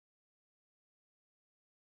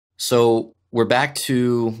So we're back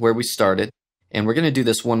to where we started, and we're going to do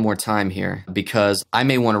this one more time here because I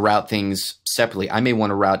may want to route things separately. I may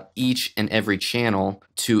want to route each and every channel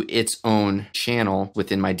to its own channel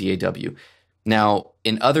within my DAW. Now,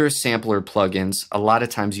 in other sampler plugins, a lot of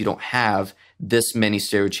times you don't have this many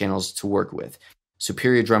stereo channels to work with.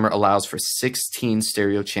 Superior Drummer allows for 16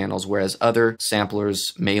 stereo channels, whereas other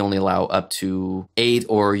samplers may only allow up to 8,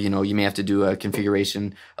 or you may have to do a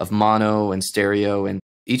configuration of mono and stereo, and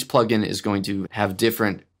each plugin is going to have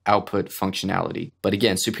different output functionality. But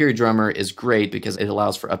again, Superior Drummer is great because it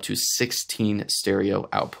allows for up to 16 stereo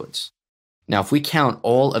outputs. Now, if we count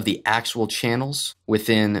all of the actual channels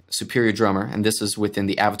within Superior Drummer, and this is within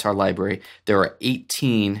the avatar library, there are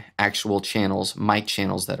 18 actual channels, mic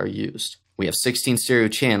channels, that are used. We have 16 stereo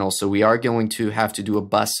channels, so we are going to have to do a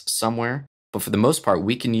bus somewhere, but for the most part,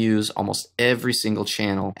 we can use almost every single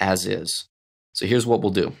channel as is. So here's what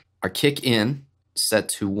we'll do. Our kick in, set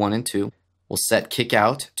to 1 and 2. We'll set kick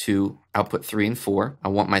out to output 3 and 4. I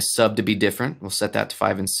want my sub to be different. We'll set that to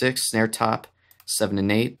 5 and 6. Snare top, 7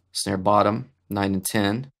 and 8. Snare bottom, 9 and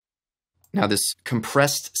 10. Now this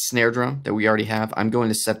compressed snare drum that we already have, I'm going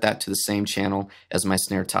to set that to the same channel as my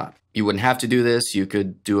snare top. You wouldn't have to do this. You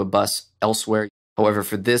could do a bus elsewhere. However,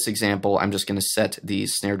 for this example, I'm just going to set the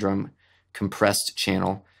snare drum compressed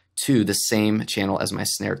channel to the same channel as my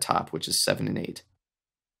snare top, which is 7 and 8.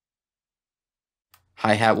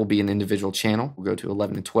 Hi-hat will be an individual channel. We'll go to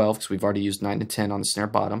 11 and 12 because we've already used 9 and 10 on the snare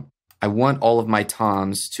bottom. I want all of my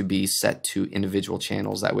toms to be set to individual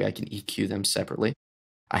channels. That way I can EQ them separately.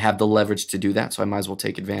 I have the leverage to do that, so I might as well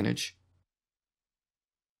take advantage.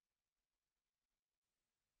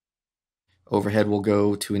 Overhead will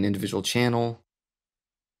go to an individual channel.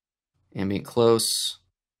 Ambient close.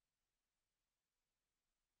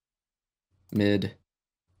 Mid,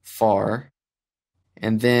 far.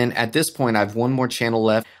 And then at this point, I have one more channel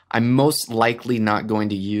left. I'm most likely not going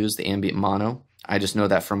to use the ambient mono. I just know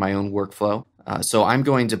that from my own workflow. So I'm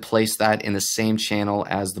going to place that in the same channel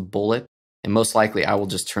as the bullet. And most likely I will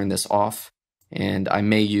just turn this off. And I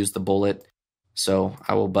may use the bullet. So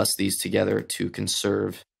I will bust these together to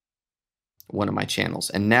conserve one of my channels.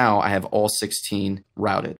 And now I have all 16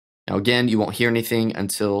 routed. Now again, you won't hear anything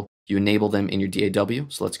until you enable them in your DAW.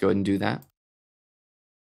 So let's go ahead and do that.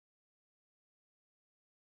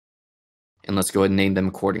 And let's go ahead and name them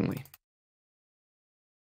accordingly.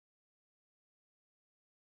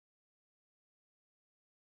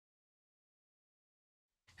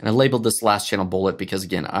 And I labeled this last channel bullet because,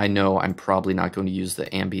 again, I know I'm probably not going to use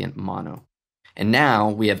the ambient mono. And now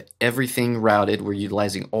we have everything routed. We're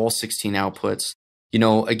utilizing all 16 outputs.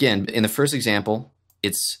 Again, in the first example,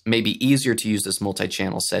 it's maybe easier to use this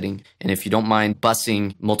multi-channel setting. And if you don't mind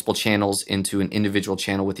busing multiple channels into an individual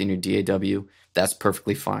channel within your DAW, that's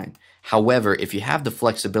perfectly fine. However, if you have the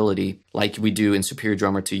flexibility, like we do in Superior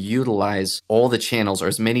Drummer, to utilize all the channels or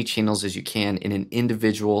as many channels as you can in an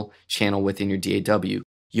individual channel within your DAW,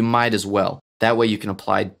 you might as well. That way you can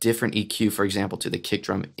apply different EQ, for example, to the kick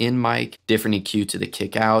drum in mic, different EQ to the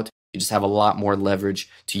kick out. You just have a lot more leverage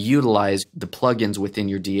to utilize the plugins within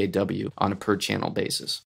your DAW on a per channel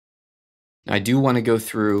basis. Now, I do want to go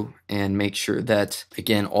through and make sure that,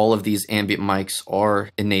 again, all of these ambient mics are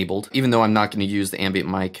enabled. Even though I'm not going to use the ambient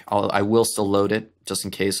mic, I will still load it just in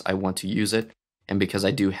case I want to use it. And because I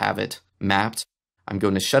do have it mapped, I'm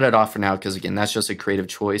going to shut it off for now because, again, that's just a creative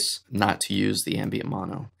choice not to use the ambient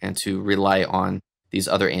mono and to rely on these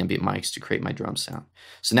other ambient mics to create my drum sound.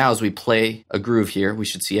 So now as we play a groove here, we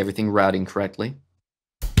should see everything routing correctly.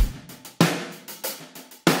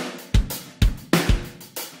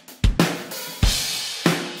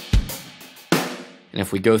 And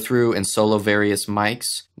if we go through and solo various mics,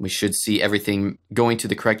 we should see everything going to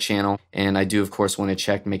the correct channel. And I do, of course, want to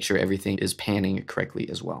check, make sure everything is panning correctly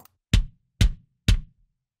as well.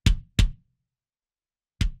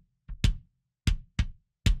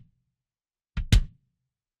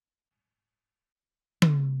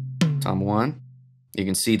 Tom 1. You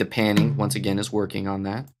can see the panning, once again, is working on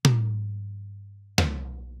that.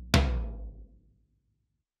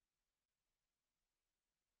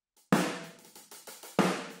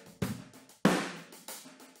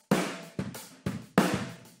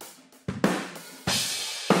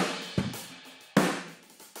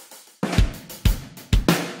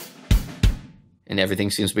 And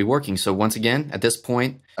everything seems to be working. So once again, at this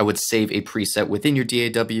point, I would save a preset within your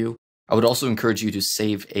DAW. I would also encourage you to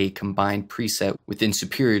save a combined preset within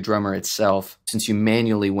Superior Drummer itself, since you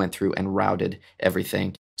manually went through and routed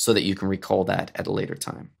everything so that you can recall that at a later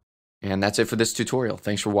time. And that's it for this tutorial.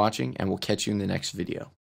 Thanks for watching, and we'll catch you in the next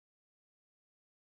video.